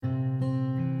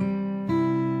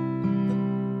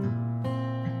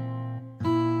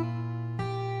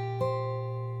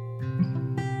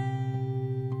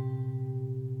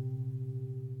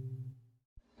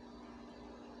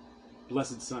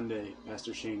Blessed Sunday,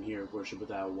 Pastor Shane here of Worship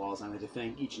Without Walls. I'd like to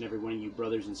thank each and every one of you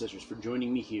brothers and sisters for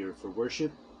joining me here for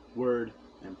worship, word,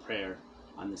 and prayer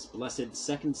on this blessed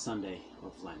second Sunday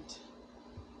of Lent.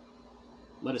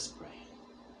 Let us pray.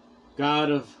 God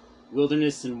of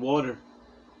wilderness and water,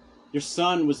 your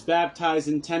Son was baptized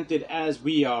and tempted as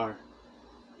we are.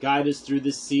 Guide us through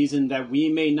this season that we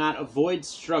may not avoid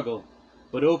struggle,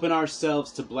 but open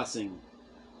ourselves to blessing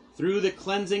through the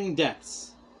cleansing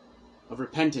depths of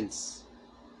repentance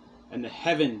and the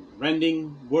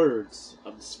heaven-rending words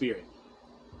of the Spirit.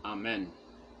 Amen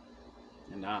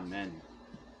and amen.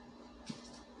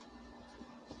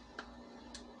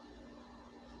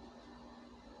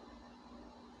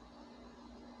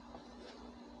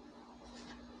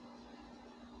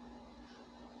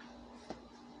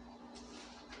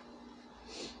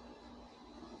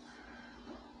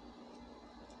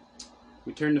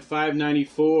 We turn to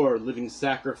 594, Living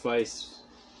Sacrifice.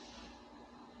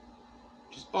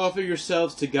 Just offer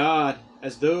yourselves to God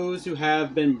as those who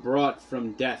have been brought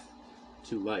from death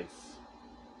to life.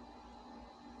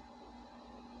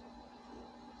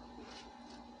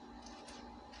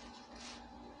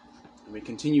 And we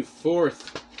continue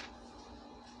forth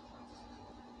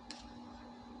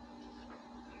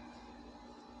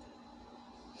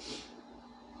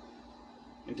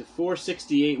into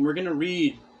 468, and we're going to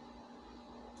read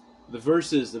the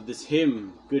verses of this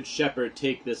hymn, Good Shepherd,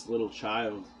 take this little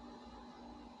child.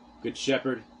 Good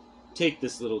Shepherd, take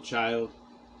this little child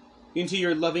into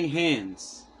your loving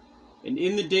hands, and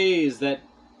in the days that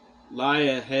lie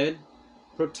ahead,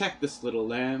 protect this little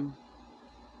lamb.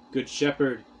 Good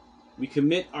Shepherd, we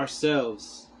commit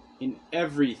ourselves in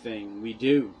everything we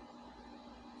do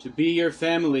to be your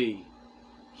family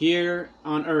here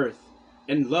on earth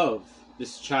and love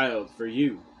this child for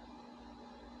you.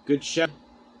 Good Shepherd,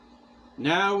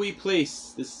 now we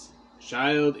place this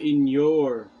child in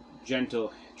your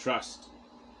gentle trust.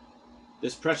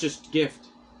 This precious gift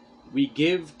we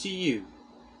give to you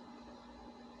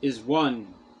is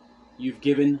one you've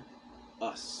given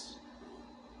us.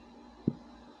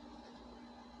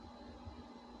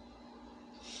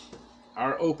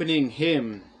 Our opening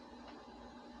hymn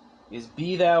is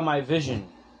Be Thou My Vision.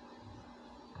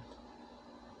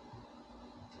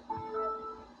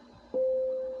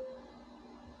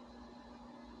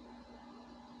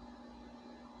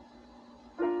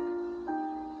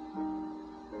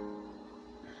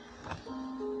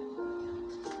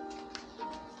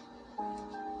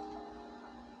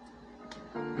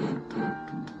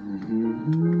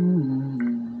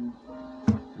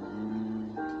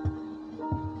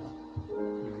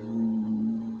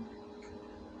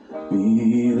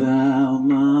 Be thou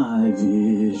my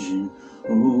vision,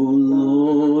 O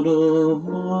Lord of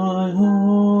my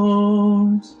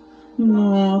heart.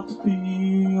 Not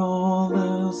be all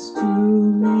else to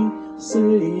me,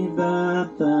 save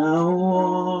that thou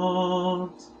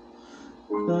art.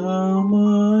 Thou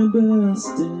my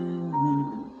best in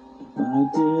by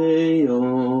day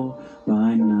or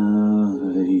by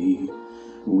night,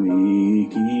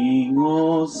 waking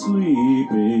or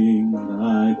sleeping,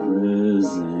 thy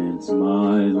presence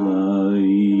my light.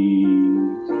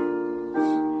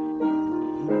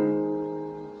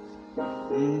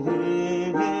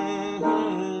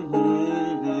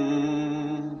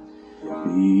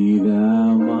 Be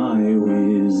thou my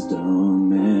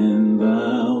wisdom and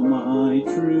thou my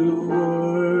true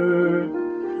word,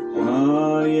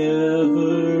 I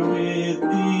ever with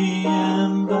thee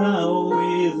and thou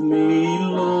with me,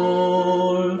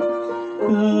 Lord.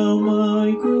 Thou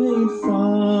my great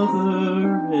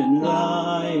Father and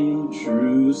I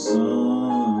true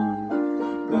Son,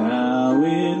 thou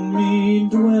in me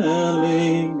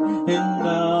dwelling and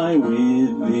I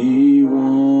with thee one.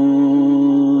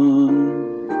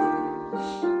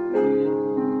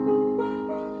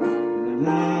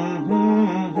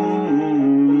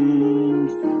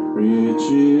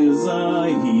 Riches I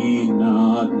heed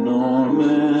not, nor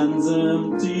man's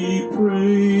empty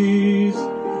praise.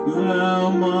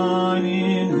 Thou mine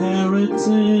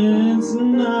inheritance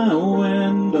now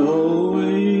and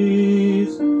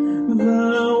always.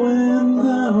 Thou and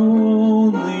thou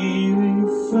only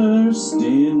first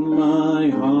in my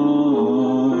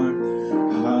heart.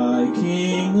 High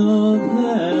King of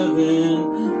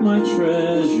heaven, my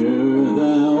treasure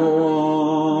thou art.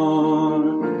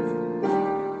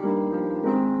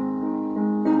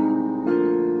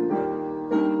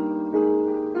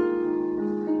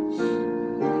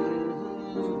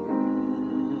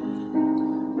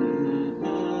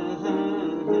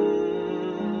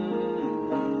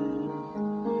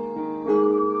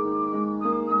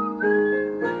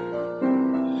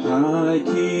 High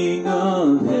King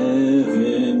of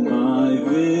heaven, my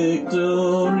victor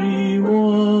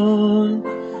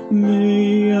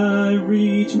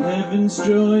brings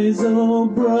joys, oh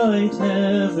bright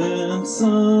heaven's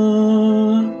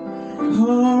sun.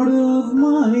 Heart of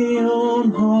my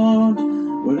own heart,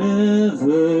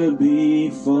 whatever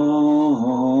befall,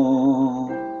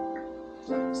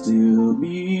 still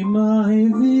be my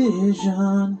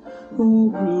vision, O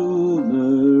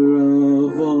ruler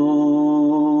of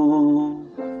all.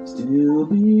 Still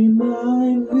be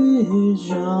my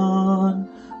vision,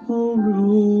 O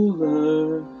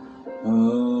ruler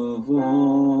of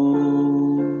all.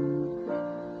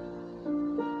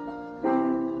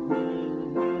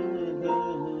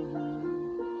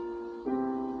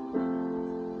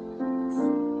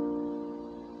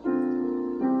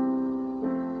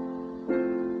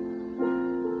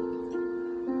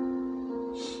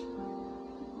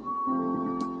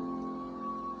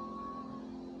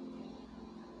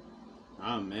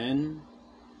 Amen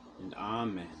and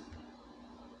amen.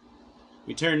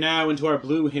 We turn now into our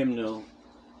blue hymnal,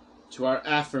 to our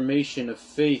affirmation of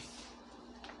faith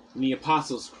in the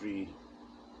Apostles' Creed.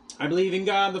 I believe in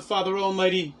God the Father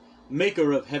Almighty,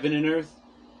 maker of heaven and earth,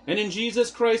 and in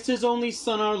Jesus Christ, his only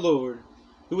Son, our Lord,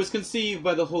 who was conceived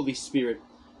by the Holy Spirit,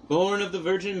 born of the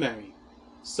Virgin Mary,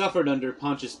 suffered under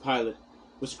Pontius Pilate,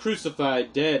 was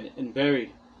crucified, dead, and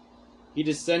buried. He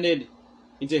descended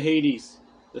into Hades.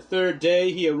 The third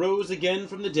day he arose again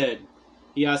from the dead.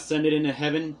 He ascended into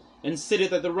heaven, and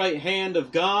sitteth at the right hand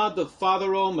of God the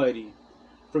Father Almighty.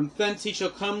 From thence he shall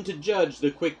come to judge the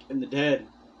quick and the dead.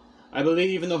 I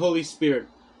believe in the Holy Spirit,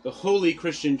 the holy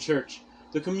Christian Church,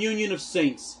 the communion of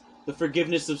saints, the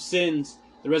forgiveness of sins,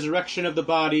 the resurrection of the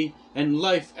body, and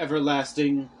life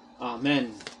everlasting.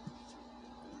 Amen.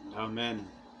 Amen.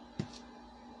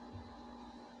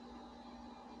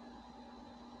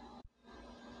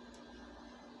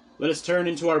 Let us turn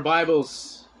into our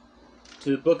Bibles to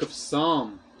the book of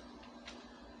Psalm.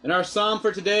 And our psalm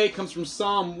for today comes from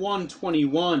Psalm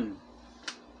 121.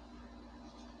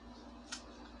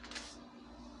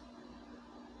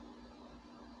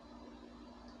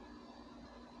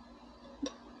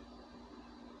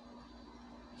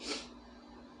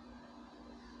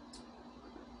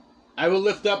 I will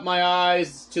lift up my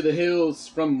eyes to the hills,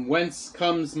 from whence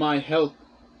comes my help.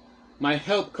 My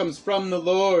help comes from the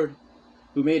Lord,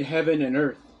 who made heaven and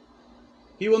earth.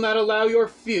 He will not allow your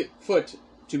foot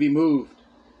to be moved.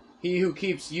 He who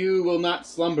keeps you will not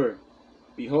slumber.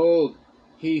 Behold,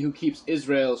 he who keeps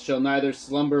Israel shall neither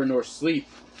slumber nor sleep.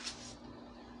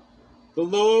 The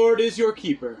Lord is your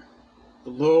keeper. The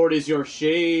Lord is your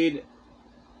shade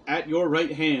at your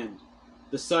right hand.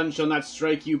 The sun shall not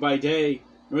strike you by day,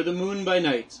 nor the moon by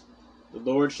night. The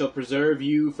Lord shall preserve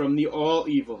you from all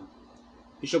evil.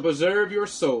 He shall preserve your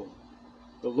soul.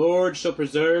 The Lord shall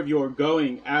preserve your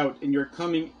going out and your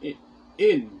coming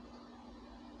in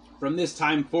from this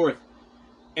time forth,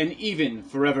 and even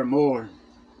forevermore.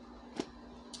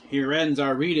 Here ends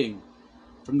our reading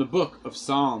from the book of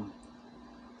Psalm.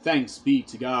 Thanks be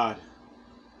to God.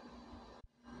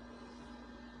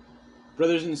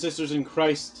 Brothers and sisters in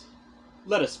Christ,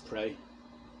 let us pray.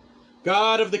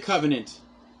 God of the covenant,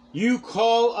 you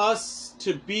call us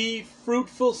to be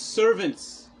fruitful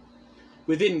servants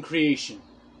within creation,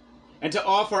 and to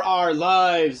offer our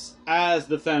lives as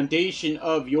the foundation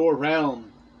of your realm.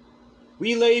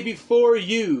 We lay before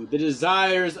you the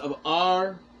desires of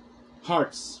our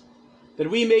hearts,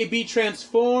 that we may be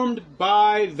transformed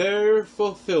by their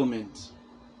fulfillment.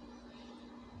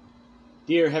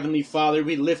 Dear Heavenly Father,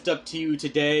 we lift up to you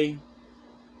today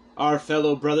our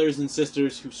fellow brothers and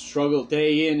sisters who struggle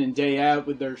day in and day out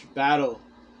with their battle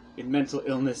in mental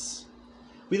illness.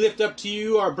 We lift up to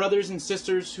you our brothers and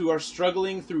sisters who are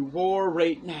struggling through war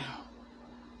right now.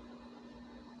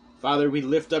 Father, we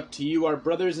lift up to you our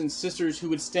brothers and sisters who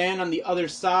would stand on the other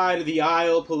side of the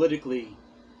aisle politically.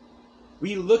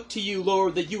 We look to you,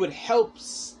 Lord, that you would help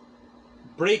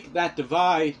break that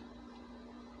divide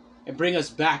and bring us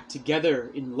back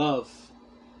together in love.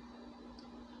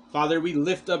 Father, we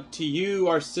lift up to you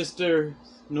our sister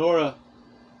Nora,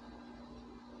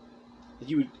 that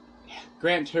you would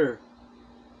grant her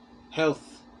health.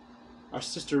 Our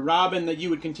sister Robin, that you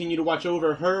would continue to watch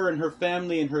over her and her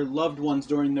family and her loved ones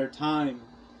during their time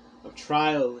of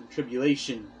trial and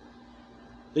tribulation.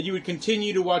 That you would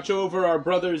continue to watch over our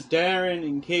brothers Darren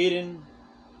and Caden,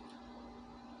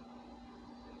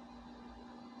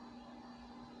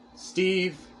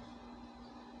 Steve.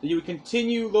 That you would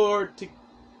continue, Lord, to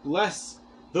bless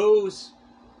those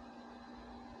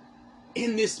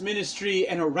in this ministry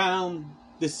and around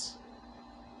this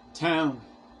town.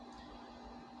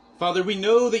 Father, we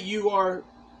know that you are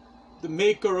the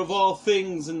maker of all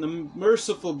things and the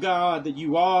merciful God that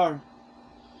you are.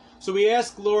 So we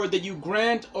ask, Lord, that you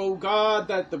grant, O God,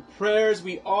 that the prayers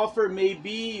we offer may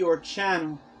be your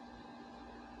channel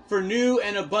for new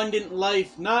and abundant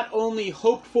life, not only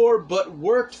hoped for, but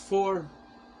worked for,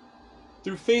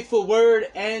 through faithful word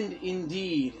and in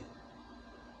deed.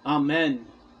 Amen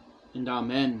and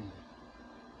amen.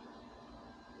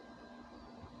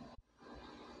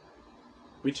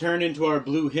 We turn into our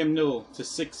blue hymnal to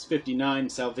 659,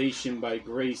 Salvation by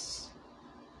Grace.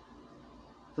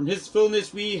 From his fullness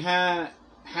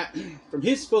from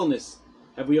his fullness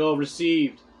have we all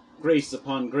received grace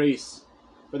upon grace.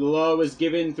 For the law was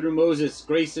given through Moses,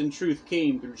 grace and truth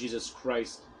came through Jesus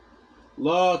Christ.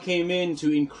 Law came in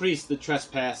to increase the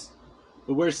trespass,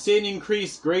 but where sin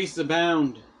increased, grace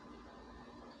abound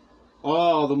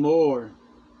all the more,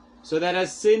 so that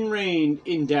as sin reigned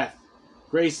in death,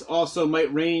 grace also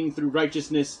might reign through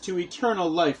righteousness to eternal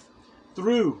life,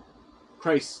 through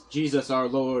Christ Jesus our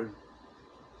Lord.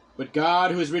 But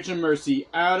God, who is rich in mercy,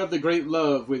 out of the great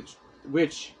love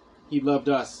which he loved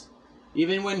us,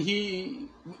 even when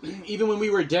we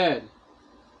were dead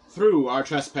through our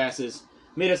trespasses,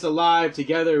 made us alive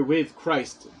together with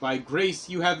Christ. By grace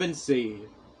you have been saved,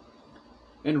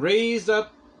 and raised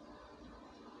up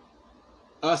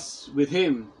us with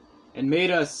him, and made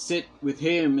us sit with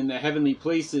him in the heavenly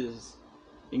places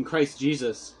in Christ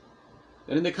Jesus,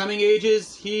 that in the coming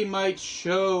ages he might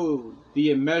show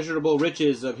the immeasurable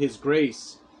riches of his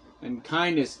grace and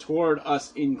kindness toward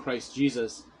us in Christ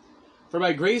Jesus. For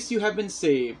by grace you have been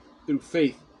saved through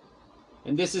faith,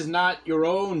 and this is not your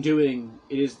own doing,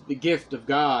 it is the gift of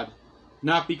God,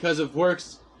 not because of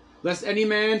works, lest any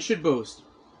man should boast.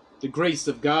 The grace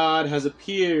of God has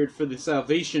appeared for the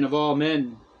salvation of all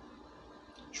men,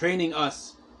 training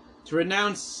us to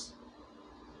renounce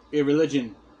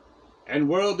irreligion and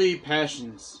worldly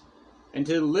passions, and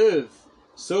to live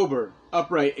sober,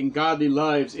 upright, and godly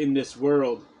lives in this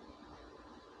world.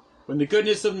 When the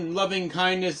goodness and loving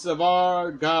kindness of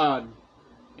our God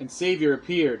and Savior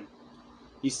appeared,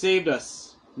 he saved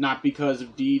us, not because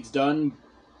of deeds done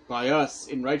by us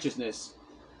in righteousness,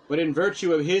 but in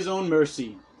virtue of his own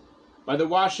mercy, by the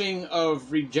washing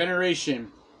of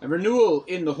regeneration and renewal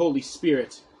in the Holy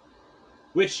Spirit,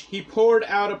 which he poured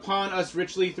out upon us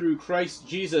richly through Christ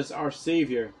Jesus our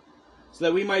Savior, so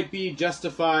that we might be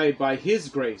justified by his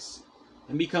grace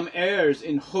and become heirs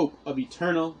in hope of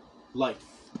eternal life.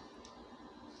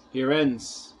 Here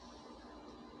ends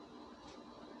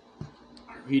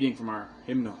our reading from our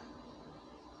hymnal.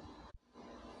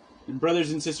 And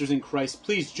brothers and sisters in Christ,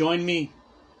 please join me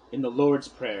in the Lord's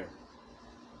Prayer.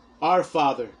 Our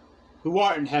Father, who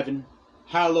art in heaven,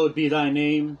 hallowed be thy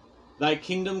name. Thy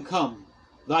kingdom come,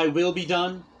 thy will be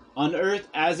done, on earth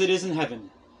as it is in heaven.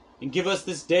 And give us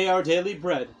this day our daily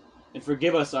bread, and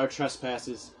forgive us our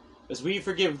trespasses, as we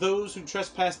forgive those who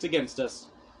trespass against us.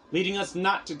 Leading us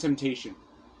not to temptation,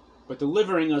 but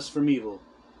delivering us from evil.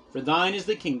 For thine is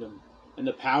the kingdom, and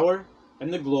the power,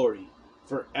 and the glory,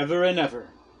 for ever and ever.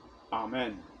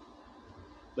 Amen.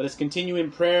 Let us continue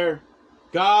in prayer.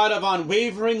 God of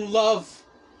unwavering love,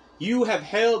 you have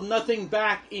held nothing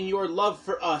back in your love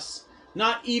for us,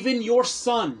 not even your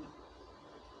Son.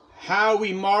 How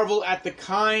we marvel at the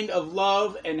kind of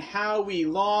love, and how we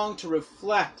long to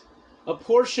reflect a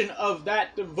portion of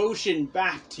that devotion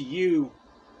back to you.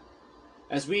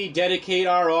 As we dedicate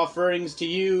our offerings to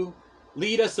you,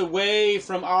 lead us away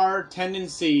from our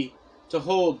tendency to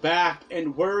hold back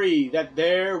and worry that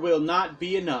there will not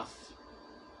be enough.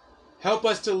 Help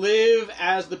us to live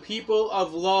as the people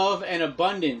of love and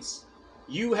abundance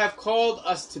you have called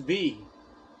us to be.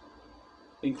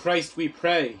 In Christ we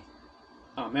pray.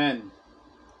 Amen.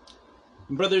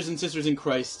 Brothers and sisters in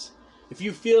Christ, if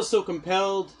you feel so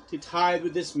compelled to tithe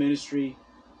with this ministry,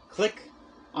 click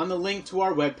on the link to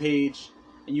our webpage,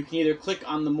 and you can either click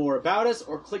on the More About Us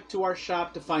or click to our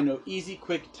shop to find an easy,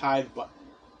 quick tithe button.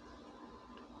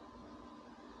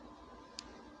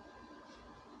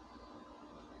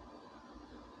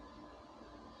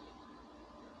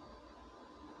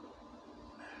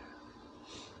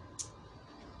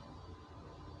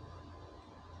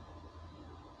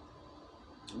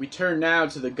 We turn now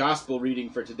to the gospel reading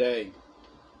for today.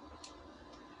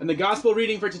 And the gospel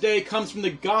reading for today comes from the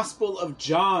Gospel of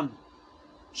John,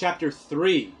 chapter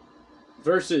 3,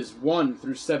 verses 1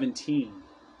 through 17.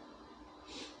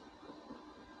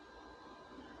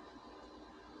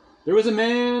 There was a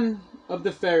man of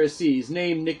the Pharisees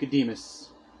named Nicodemus,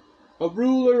 a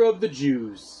ruler of the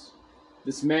Jews.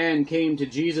 This man came to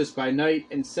Jesus by night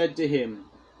and said to him,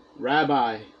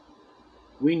 Rabbi,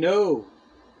 we know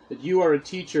that you are a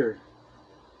teacher,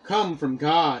 come from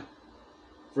God,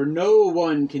 for no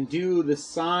one can do the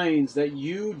signs that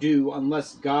you do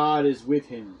unless God is with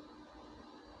him.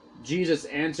 Jesus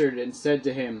answered and said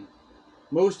to him,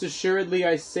 Most assuredly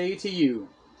I say to you,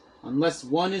 unless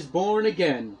one is born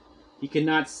again, he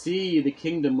cannot see the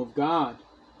kingdom of God.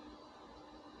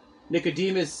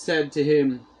 Nicodemus said to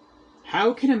him,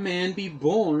 How can a man be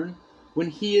born when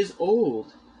he is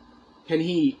old? Can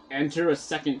he enter a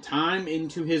second time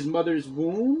into his mother's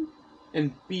womb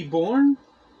and be born?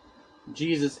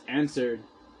 Jesus answered,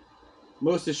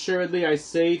 Most assuredly I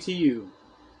say to you,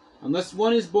 unless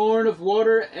one is born of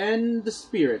water and the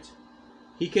Spirit,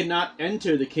 he cannot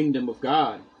enter the kingdom of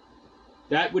God.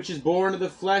 That which is born of the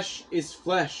flesh is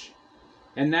flesh,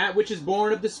 and that which is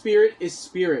born of the Spirit is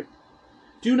spirit.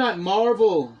 Do not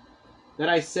marvel that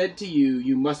I said to you,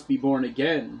 you must be born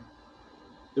again.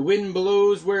 The wind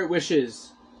blows where it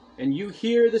wishes, and you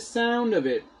hear the sound of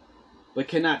it, but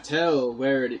cannot tell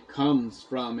where it comes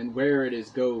from and where it is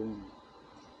going.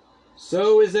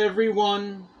 So is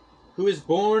everyone who is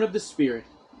born of the Spirit.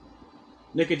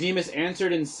 Nicodemus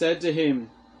answered and said to him,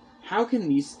 How can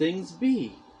these things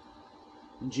be?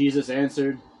 And Jesus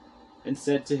answered and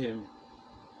said to him,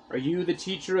 Are you the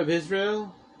teacher of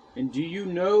Israel, and do you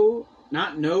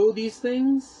not know these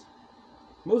things?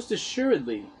 Most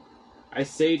assuredly, I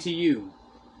say to you,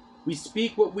 we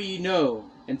speak what we know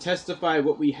and testify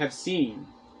what we have seen,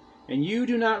 and you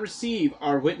do not receive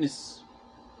our witness.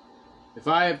 If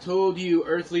I have told you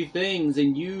earthly things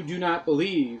and you do not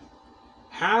believe,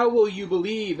 how will you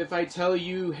believe if I tell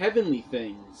you heavenly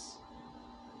things?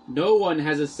 No one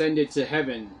has ascended to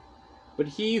heaven, but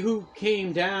he who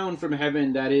came down from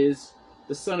heaven, that is,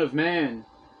 the Son of Man,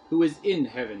 who is in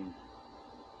heaven.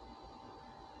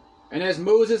 And as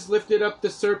Moses lifted up the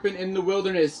serpent in the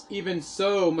wilderness, even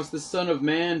so must the Son of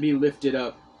Man be lifted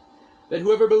up, that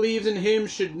whoever believes in him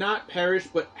should not perish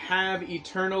but have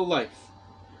eternal life.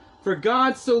 For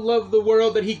God so loved the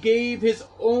world that he gave his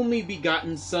only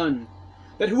begotten Son,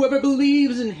 that whoever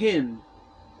believes in him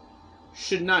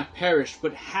should not perish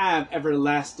but have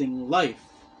everlasting life.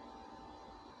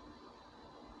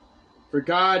 For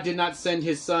God did not send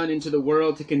his Son into the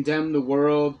world to condemn the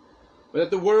world, but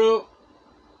that the world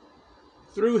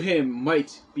through him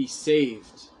might be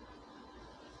saved.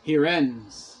 Here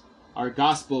ends our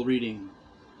gospel reading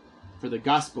for the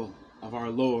gospel of our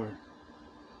Lord.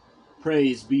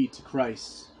 Praise be to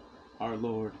Christ our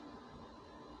Lord.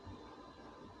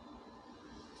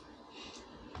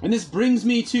 And this brings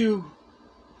me to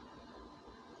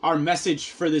our message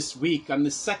for this week on the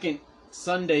second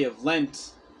Sunday of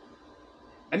Lent.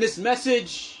 And this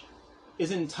message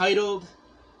is entitled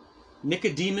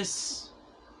Nicodemus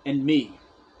and Me.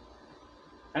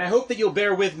 And I hope that you'll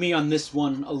bear with me on this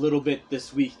one a little bit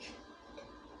this week,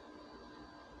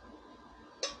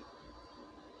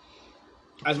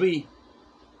 as we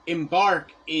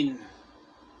embark in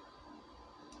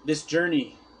this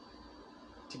journey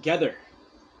together.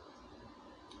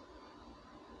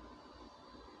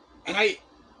 And I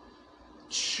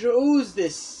chose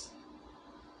this,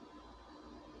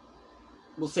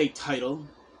 we'll say, title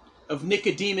of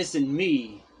Nicodemus and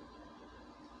Me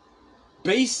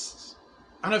based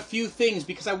on a few things,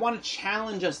 because I want to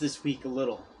challenge us this week a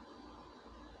little.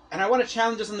 And I want to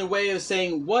challenge us in the way of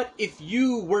saying, what if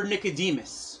you were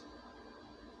Nicodemus?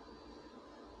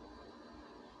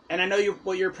 And I know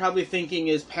what you're probably thinking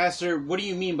is, Pastor, what do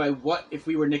you mean by what if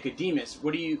we were Nicodemus?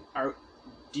 Do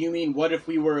you mean what if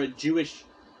we were a Jewish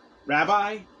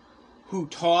rabbi who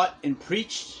taught and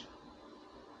preached?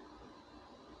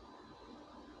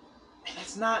 And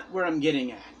that's not where I'm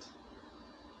getting at.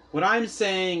 What I'm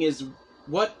saying is,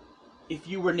 what if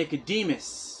you were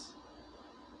Nicodemus?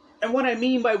 And what I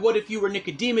mean by what if you were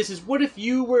Nicodemus is, what if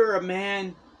you were a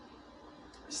man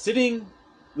sitting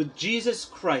with Jesus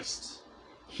Christ,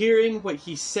 hearing what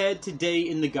he said today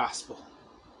in the gospel?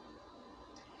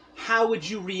 How would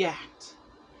you react?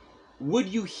 Would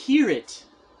you hear it?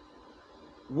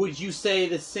 Would you say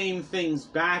the same things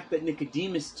back that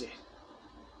Nicodemus did?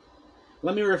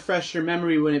 Let me refresh your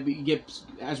memory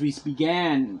as we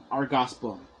began our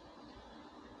gospel.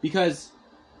 Because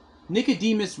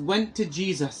Nicodemus went to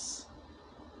Jesus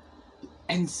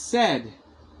and said,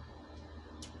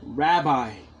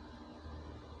 Rabbi.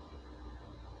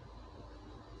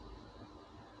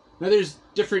 Now there's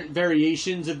different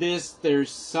variations of this.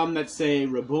 There's some that say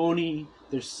Rabboni.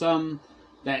 There's some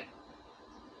that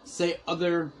say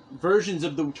other versions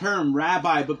of the term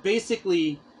rabbi. But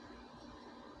basically,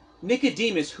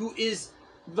 Nicodemus, who is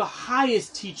the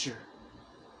highest teacher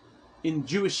in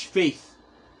Jewish faith,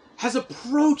 has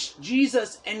approached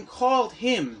Jesus and called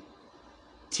him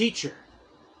teacher.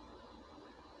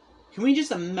 Can we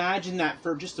just imagine that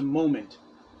for just a moment?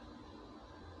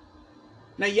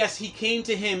 Now, yes, he came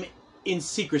to him in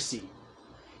secrecy.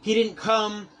 He didn't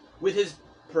come with his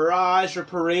barrage or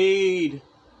parade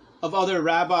of other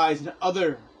rabbis and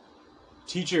other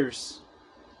teachers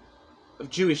of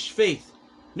Jewish faith.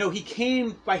 No, he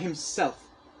came by himself.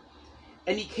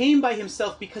 And he came by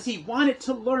himself because he wanted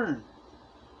to learn.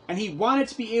 And he wanted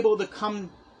to be able to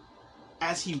come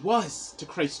as he was to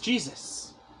Christ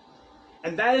Jesus.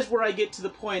 And that is where I get to the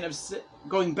point of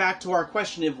going back to our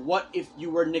question of what if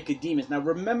you were Nicodemus. Now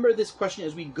remember this question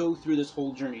as we go through this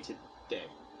whole journey today,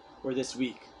 or this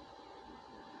week.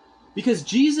 Because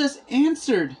Jesus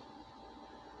answered.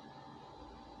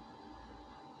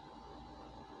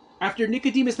 After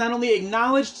Nicodemus not only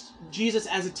acknowledged Jesus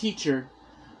as a teacher,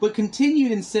 but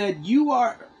continued and said, you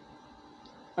are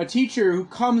a teacher who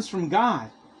comes from God.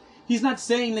 He's not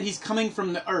saying that he's coming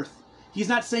from the earth. He's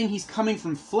not saying he's coming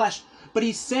from flesh, but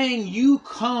he's saying you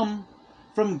come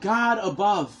from God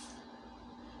above.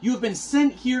 You have been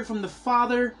sent here from the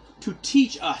Father to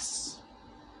teach us.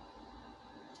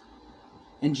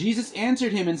 And Jesus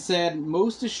answered him and said,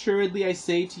 most assuredly I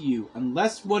say to you,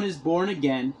 unless one is born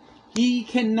again, he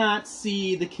cannot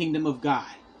see the kingdom of God.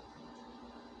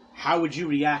 How would you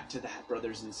react to that,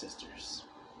 brothers and sisters?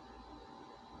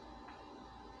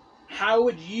 How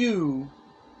would you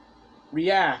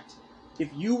react if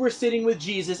you were sitting with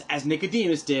Jesus, as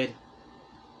Nicodemus did,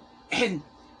 and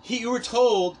you were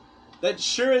told that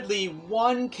assuredly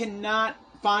one cannot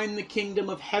find the kingdom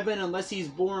of heaven unless he's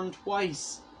born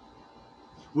twice?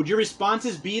 Would your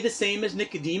responses be the same as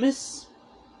Nicodemus?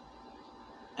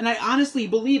 And I honestly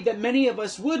believe that many of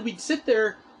us would. We'd sit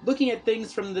there looking at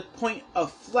things from the point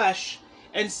of flesh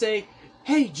and say,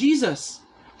 hey, Jesus,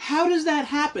 how does that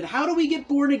happen? How do we get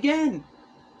born again?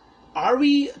 Are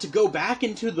we to go back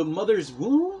into the mother's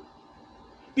womb?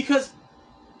 Because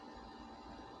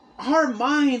our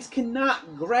minds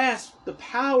cannot grasp the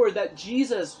power that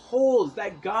Jesus holds,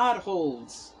 that God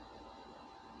holds.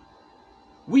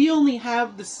 We only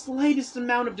have the slightest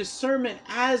amount of discernment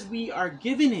as we are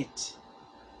given it.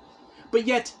 But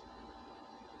yet,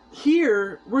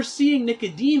 here we're seeing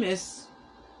Nicodemus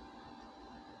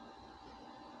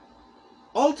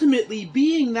ultimately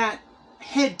being that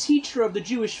head teacher of the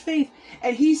Jewish faith,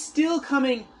 and he's still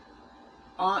coming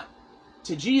on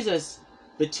to Jesus,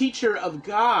 the teacher of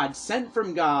God, sent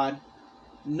from God,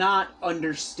 not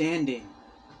understanding.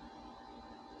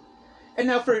 And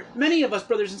now for many of us,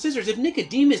 brothers and sisters, if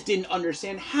Nicodemus didn't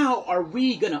understand, how are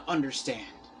we going to understand?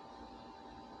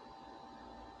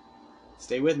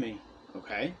 Stay with me,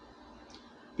 okay?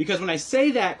 Because when I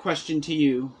say that question to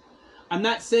you, I'm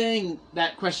not saying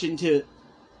that question to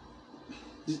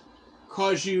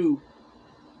cause you,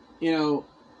 to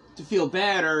feel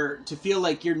bad or to feel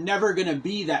like you're never going to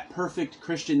be that perfect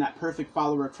Christian, that perfect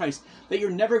follower of Christ, that you're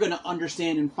never going to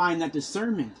understand and find that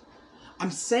discernment.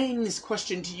 I'm saying this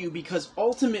question to you because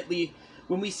ultimately,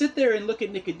 when we sit there and look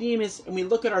at Nicodemus and we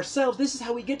look at ourselves, this is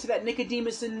how we get to that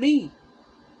Nicodemus and me.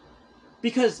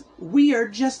 Because we are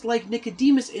just like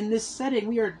Nicodemus in this setting.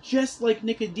 We are just like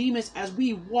Nicodemus as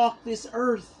we walk this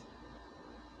earth.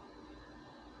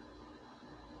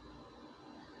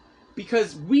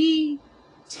 Because we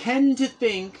tend to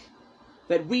think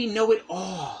that we know it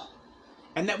all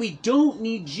and that we don't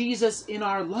need Jesus in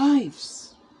our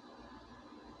lives.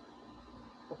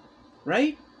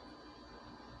 Right?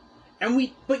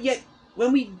 But yet,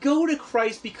 when we go to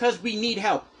Christ because we need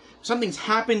help, something's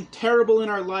happened terrible in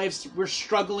our lives, we're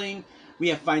struggling, we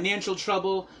have financial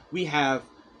trouble, we have,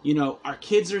 our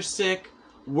kids are sick,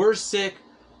 we're sick,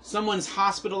 someone's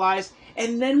hospitalized,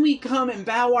 and then we come and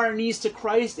bow our knees to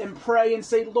Christ and pray and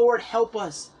say, Lord, help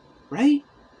us, right?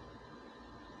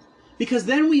 Because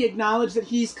then we acknowledge that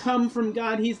he's come from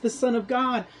God, he's the Son of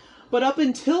God. But up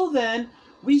until then,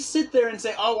 we sit there and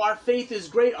say, oh, our faith is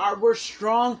great, we're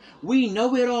strong, we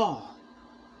know it all.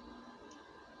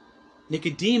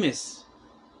 Nicodemus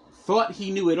thought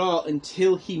he knew it all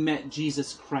until he met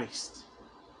Jesus Christ.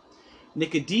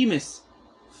 Nicodemus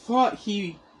thought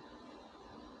he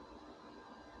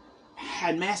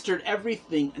had mastered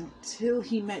everything until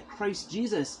he met Christ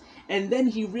Jesus. And then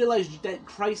he realized that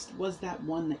Christ was that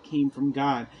one that came from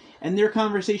God. And their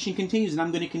conversation continues, and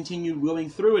I'm going to continue going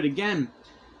through it again.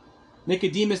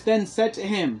 Nicodemus then said to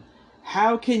him,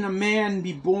 how can a man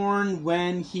be born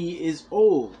when he is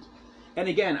old? And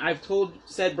again, I've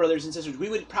said, brothers and sisters, we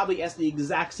would probably ask the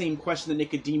exact same question that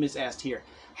Nicodemus asked here.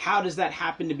 How does that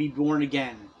happen to be born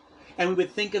again? And we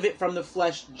would think of it from the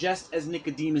flesh just as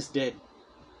Nicodemus did.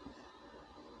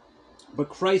 But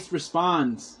Christ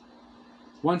responds,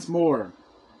 once more,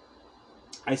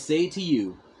 I say to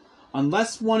you,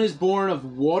 unless one is born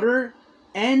of water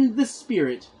and the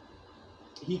Spirit,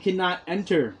 he cannot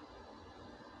enter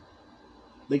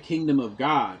the kingdom of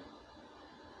God.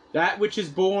 That which is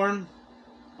born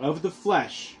of the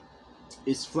flesh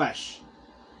is flesh,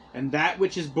 and that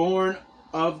which is born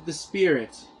of the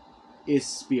Spirit is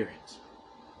spirit.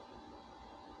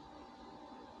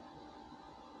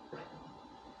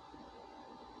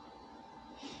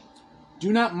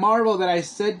 Do not marvel that I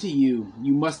said to you,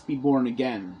 you must be born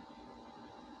again.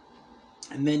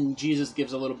 And then Jesus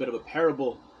gives a little bit of a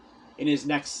parable in his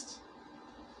next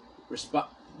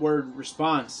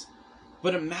response.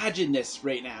 But imagine this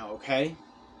right now, okay?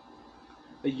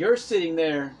 That you're sitting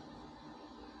there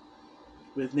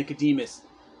with Nicodemus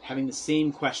having the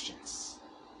same questions.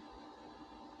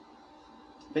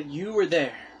 That you were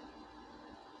there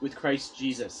with Christ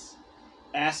Jesus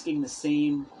asking the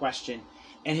same question.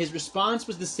 And his response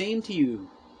was the same to you.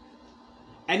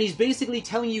 And he's basically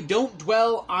telling you, don't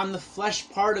dwell on the flesh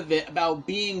part of it about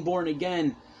being born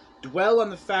again. Dwell on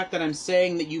the fact that I'm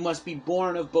saying that you must be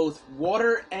born of both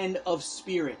water and of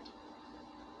spirit.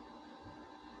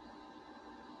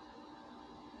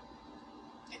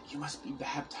 That you must be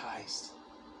baptized.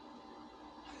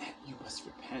 And that you must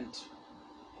repent.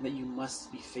 And that you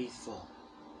must be faithful.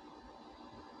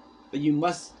 That you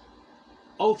must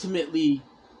ultimately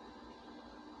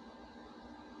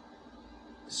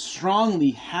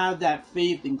strongly have that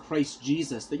faith in Christ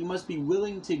Jesus, that you must be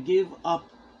willing to give up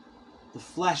the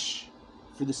flesh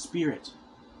for the Spirit.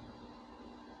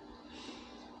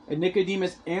 And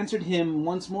Nicodemus answered him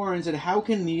once more and said, how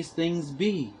can these things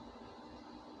be?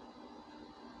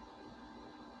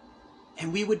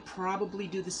 And we would probably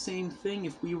do the same thing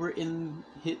if we were in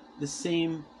the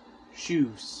same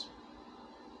shoes.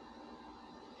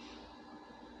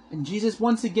 And Jesus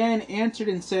once again answered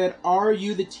and said, are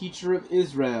you the teacher of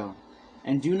Israel,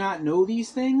 and do not know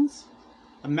these things?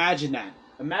 Imagine that.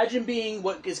 Imagine being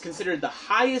what is considered the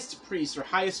highest priest or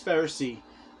highest Pharisee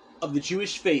of the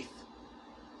Jewish faith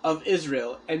of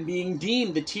Israel, and being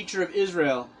deemed the teacher of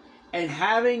Israel, and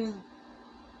having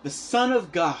the Son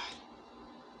of God,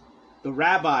 the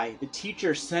rabbi, the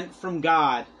teacher sent from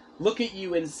God, look at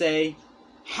you and say,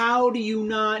 how do you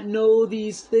not know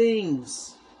these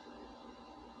things?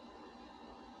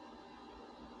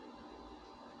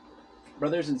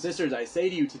 Brothers and sisters, I say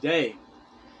to you today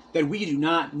that we do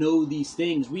not know these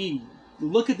things. We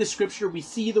look at the scripture, we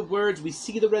see the words, we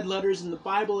see the red letters in the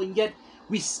Bible, and yet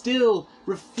we still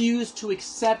refuse to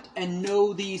accept and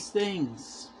know these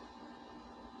things.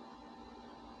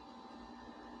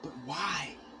 But why?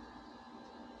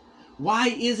 Why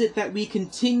is it that we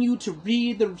continue to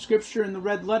read the scripture in the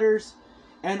red letters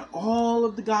and all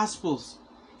of the Gospels,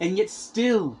 and yet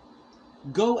still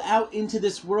go out into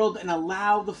this world and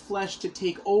allow the flesh to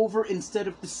take over instead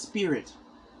of the Spirit?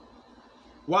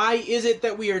 Why is it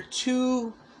that we are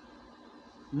too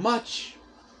much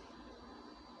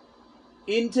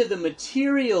into the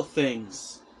material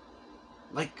things,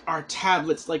 like our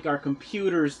tablets, like our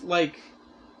computers, like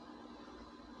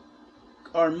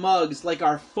our mugs, like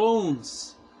our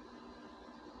phones,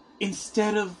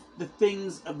 instead of the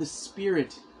things of the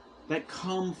Spirit that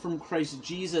come from Christ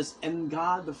Jesus and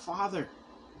God the Father?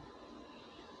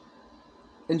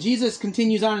 And Jesus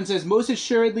continues on and says, most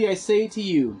assuredly I say to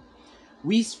you,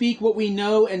 we speak what we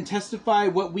know and testify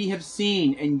what we have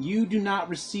seen, and you do not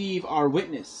receive our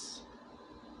witness.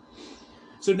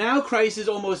 So now Christ is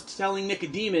almost telling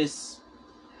Nicodemus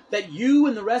that you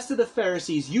and the rest of the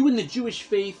Pharisees, you and the Jewish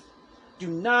faith, do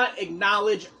not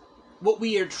acknowledge what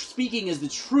we are speaking as the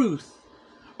truth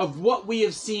of what we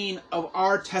have seen of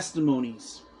our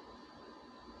testimonies.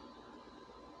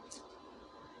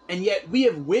 And yet we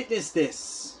have witnessed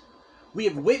this. We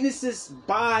have witnessed this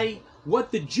by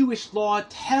what the Jewish law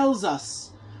tells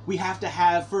us we have to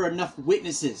have for enough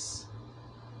witnesses,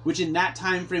 which in that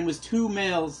time frame was 2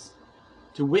 males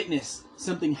to witness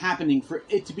something happening for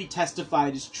it to be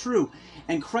testified as true.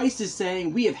 And Christ is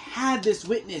saying, we have had this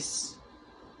witness,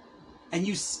 and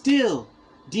you still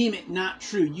deem it not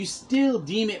true. You still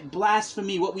deem it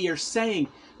blasphemy, what we are saying.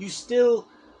 You still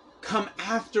come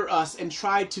after us and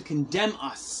try to condemn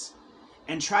us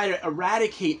and try to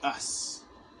eradicate us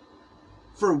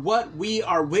for what we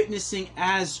are witnessing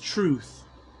as truth.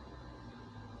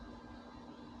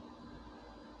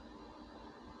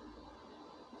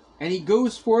 And he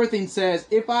goes forth and says,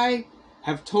 if I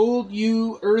have told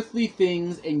you earthly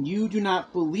things and you do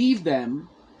not believe them,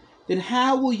 then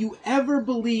how will you ever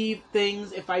believe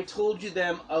things if I told you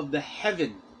them of the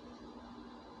heaven,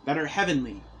 that are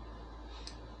heavenly?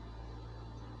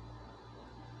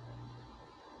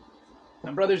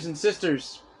 Now, brothers and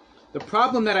sisters, the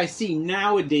problem that I see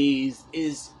nowadays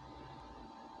is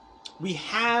we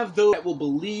have those that will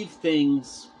believe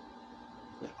things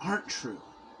that aren't true,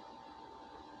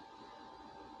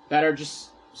 that are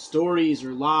just stories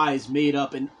or lies made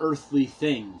up in earthly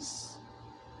things,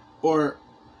 or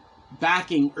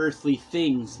backing earthly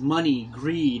things, money,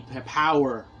 greed,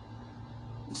 power,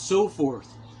 and so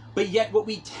forth. But yet what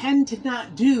we tend to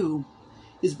not do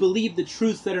is believe the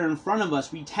truths that are in front of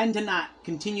us. We tend to not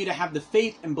continue to have the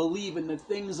faith and believe in the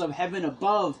things of heaven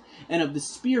above and of the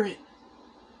Spirit.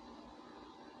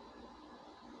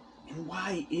 And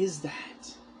why is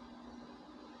that?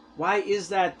 Why is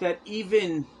that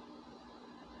even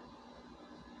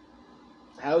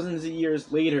thousands of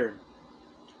years later,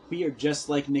 we are just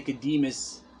like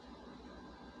Nicodemus,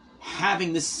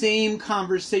 having the same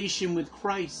conversation with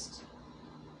Christ?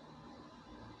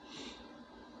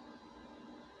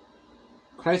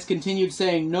 Christ continued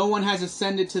saying, "No one has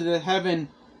ascended to the heaven,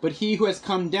 but he who has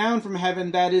come down from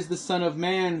heaven, that is the Son of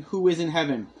Man who is in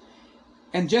heaven.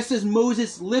 And just as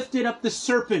Moses lifted up the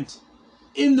serpent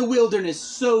in the wilderness,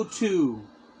 so too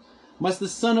must the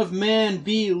Son of Man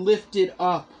be lifted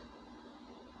up.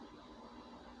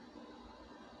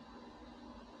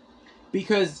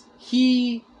 Because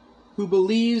he who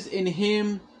believes in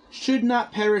him should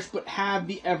not perish but have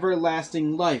the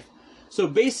everlasting life." So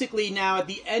basically now at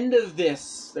the end of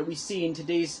this that we see in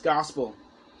today's gospel,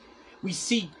 we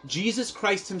see Jesus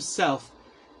Christ himself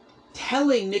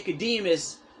telling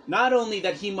Nicodemus not only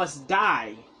that he must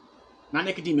die, not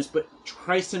Nicodemus, but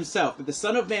Christ himself, that the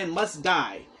Son of Man must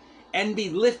die and be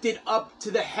lifted up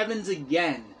to the heavens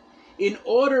again, in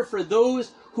order for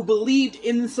those who believed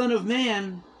in the Son of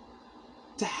Man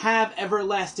to have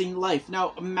everlasting life.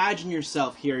 Now imagine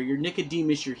yourself here. You're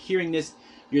Nicodemus, you're hearing this,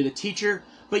 you're the teacher,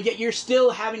 but yet you're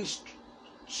still having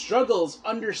struggles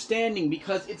understanding,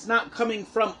 because it's not coming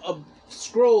from a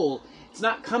scroll, it's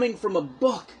not coming from a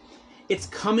book, it's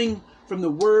coming from the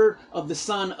word of the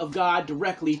Son of God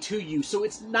directly to you. So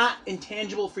it's not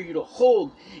intangible for you to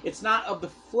hold. It's not of the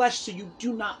flesh, so you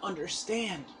do not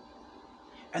understand.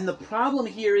 And the problem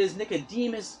here is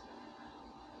Nicodemus,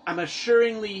 I'm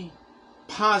assuringly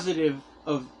positive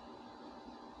of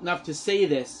enough to say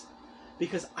this,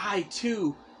 because I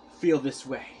too feel this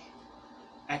way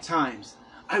at times.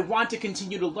 I want to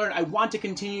continue to learn. I want to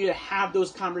continue to have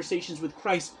those conversations with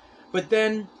Christ, but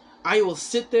then I will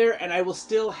sit there and I will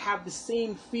still have the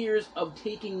same fears of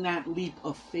taking that leap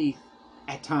of faith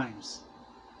at times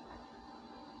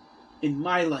in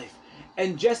my life.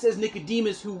 And just as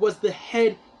Nicodemus, who was the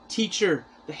head teacher,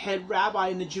 the head rabbi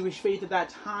in the Jewish faith at that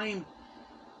time,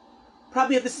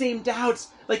 probably had the same doubts,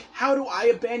 like, how do I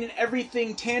abandon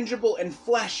everything tangible and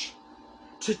flesh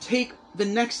to take the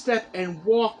next step and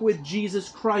walk with Jesus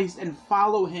Christ and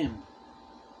follow him?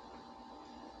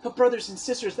 But brothers and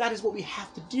sisters, that is what we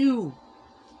have to do.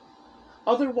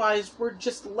 Otherwise, we're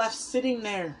just left sitting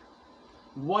there,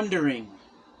 wondering,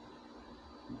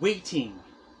 waiting,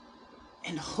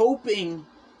 and hoping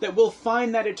that we'll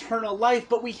find that eternal life.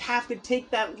 But we have to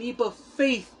take that leap of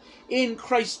faith in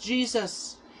Christ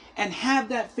Jesus and have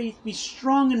that faith be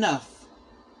strong enough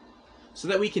so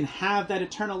that we can have that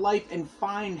eternal life and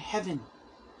find heaven.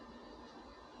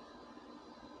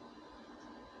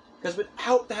 Because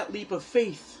without that leap of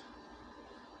faith,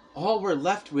 all we're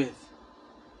left with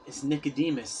is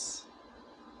Nicodemus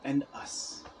and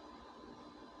us.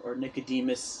 Or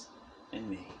Nicodemus and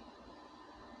me.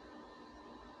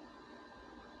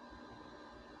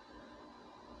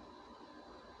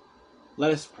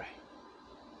 Let us pray.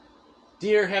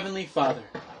 Dear Heavenly Father,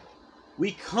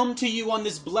 we come to you on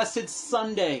this blessed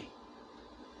Sunday,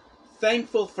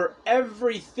 thankful for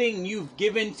everything you've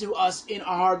given to us in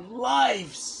our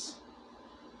lives.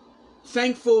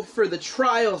 Thankful for the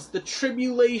trials, the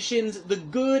tribulations, the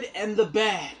good and the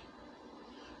bad.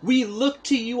 We look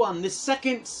to you on this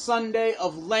second Sunday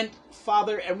of Lent,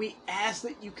 Father, and we ask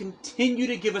that you continue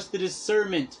to give us the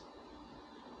discernment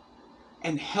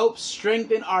and help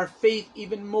strengthen our faith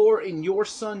even more in your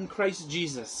Son, Christ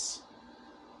Jesus.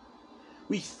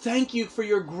 We thank you for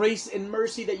your grace and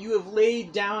mercy that you have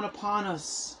laid down upon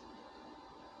us.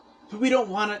 But we don't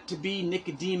want it to be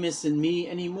Nicodemus and me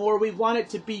anymore. We want it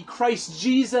to be Christ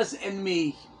Jesus and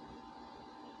me.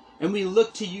 And we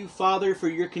look to you, Father, for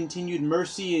your continued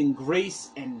mercy and grace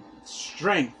and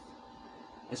strength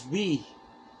as we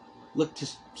look to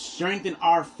strengthen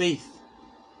our faith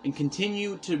and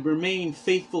continue to remain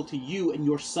faithful to you and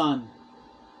your Son,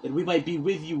 that we might be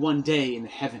with you one day in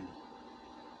heaven.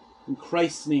 In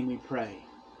Christ's name we pray.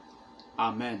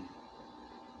 Amen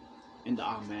and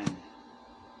amen.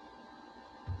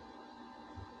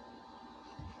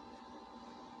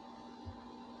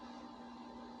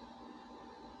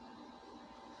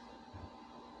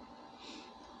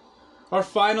 Our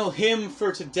final hymn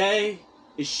for today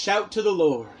is Shout to the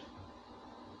Lord.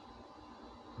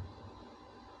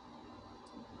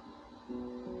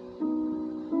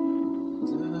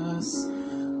 Jesus,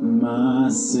 my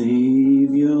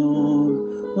Savior.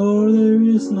 Lord, there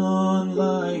is none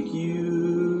like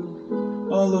you.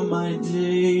 All of my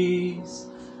days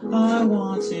I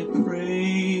want to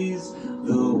praise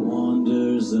the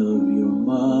wonders of your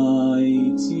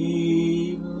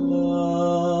mighty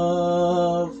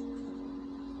love.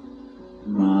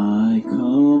 My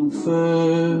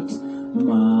comfort,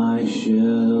 my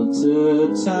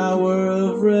shelter, tower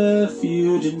of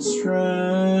refuge and strength.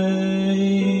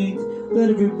 Let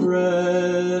every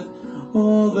breath,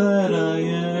 all that I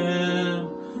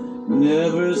am,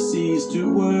 never cease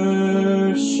to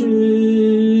worship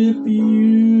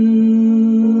you.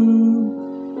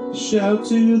 Shout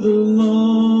to the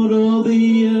Lord, all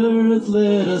the earth,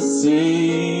 let us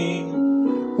sing.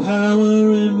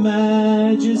 Power and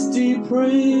majesty,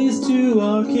 praise to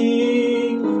our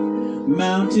King.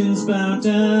 Mountains bow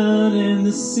down and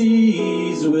the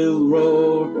seas will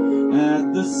roar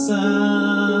at the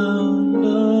sound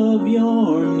of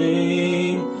your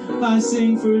name. I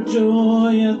sing for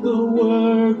joy at the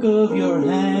work of your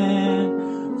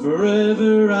hand.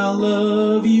 Forever I'll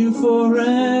love you,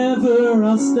 forever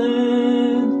I'll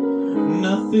stand.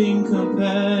 Nothing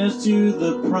compares to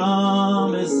the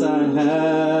promise I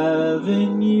have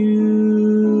in you.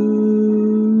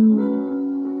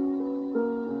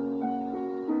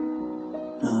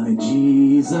 My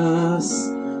Jesus,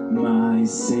 my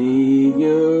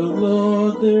Savior,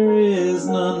 Lord, there is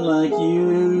none like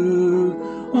you.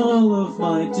 All of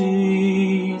my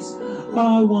days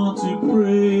I want to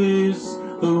praise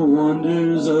the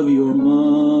wonders of your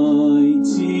mighty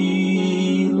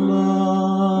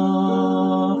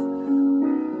love.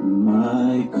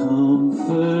 My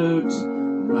comfort,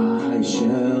 my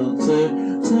shelter,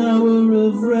 tower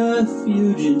of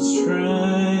refuge and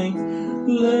strength.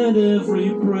 Let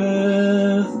every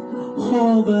breath,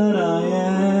 all that I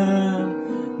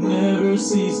am, never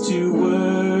cease to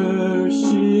worship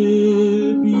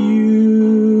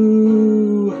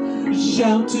you.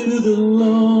 Shout to the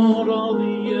Lord, all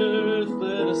the earth,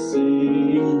 let us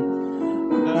sing.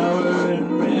 Power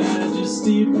and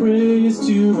majesty, praise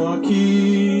to our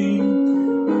King.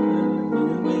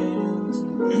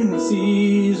 And the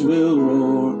seas will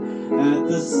roar at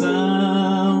the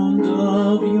sound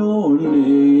of your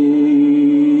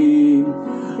name.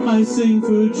 I sing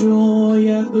for joy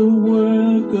at the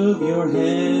work of your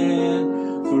hand.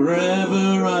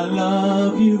 Forever I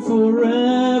love you,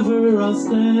 forever I'll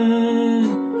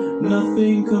stand.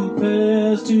 Nothing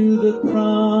compares to the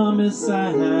promise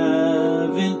I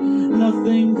have in.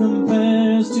 Nothing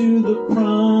compares to the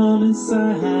promise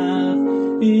I have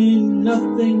in.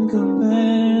 Nothing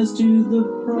compares to the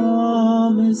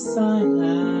promise I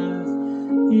have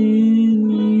in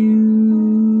you.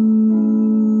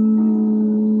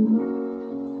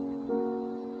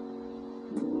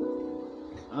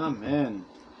 Amen.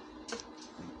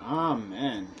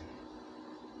 Amen.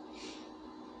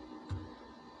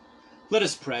 Let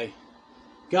us pray.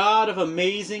 God of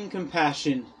amazing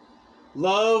compassion,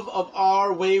 love of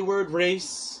our wayward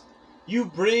race, you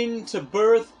bring to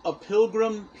birth a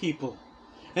pilgrim people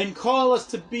and call us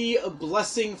to be a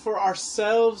blessing for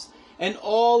ourselves and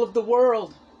all of the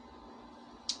world.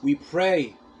 We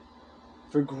pray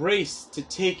for grace to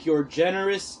take your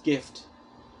generous gift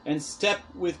and step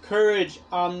with courage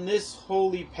on this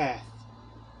holy path,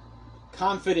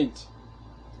 confident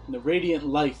in the radiant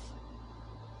life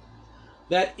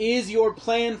that is your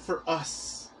plan for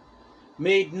us,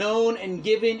 made known and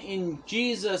given in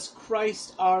Jesus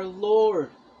Christ our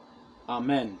Lord.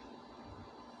 Amen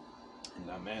and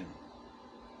amen.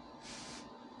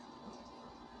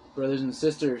 Brothers and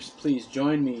sisters, please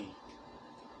join me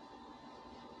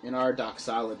in our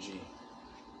doxology.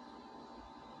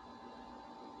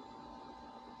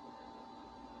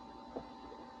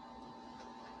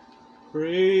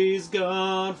 Praise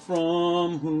God,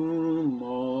 from whom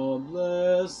all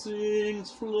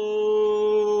blessings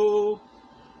flow.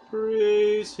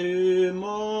 Praise him,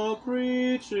 all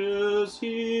creatures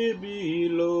here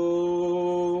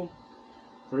below.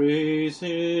 Praise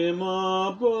him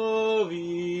above,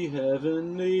 ye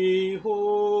heavenly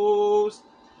host.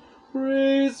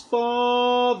 Praise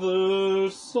Father,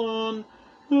 Son,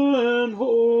 and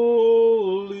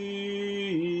Holy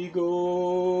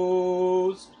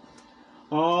Ghost.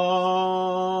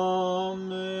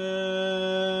 Amen.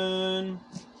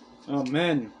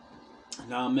 Amen.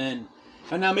 And amen.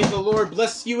 And now may the Lord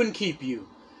bless you and keep you.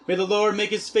 May the Lord make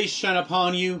his face shine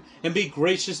upon you and be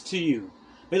gracious to you.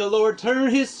 May the Lord turn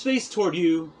his face toward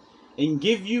you and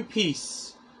give you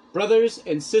peace. Brothers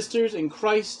and sisters in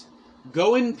Christ,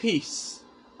 go in peace.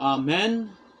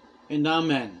 Amen and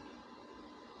amen.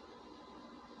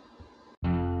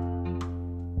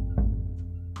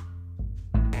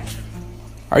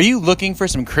 Are you looking for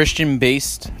some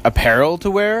Christian-based apparel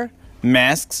to wear?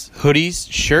 Masks,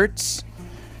 hoodies, shirts,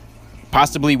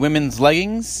 possibly women's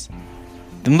leggings?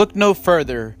 Then look no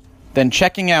further than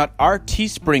checking out our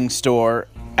Teespring store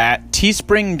at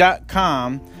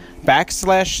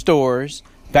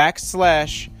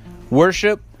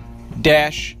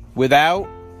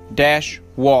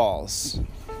teespring.com/stores/worship-without-walls.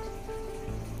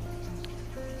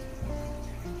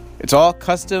 It's all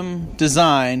custom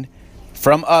designed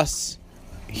from us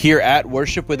here at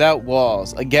Worship Without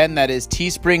Walls. Again, that is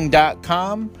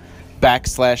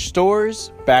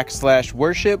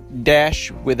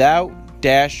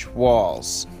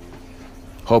teespring.com/stores/worship-without-walls.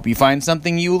 Hope you find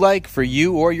something you like for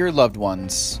you or your loved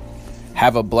ones.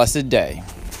 Have a blessed day.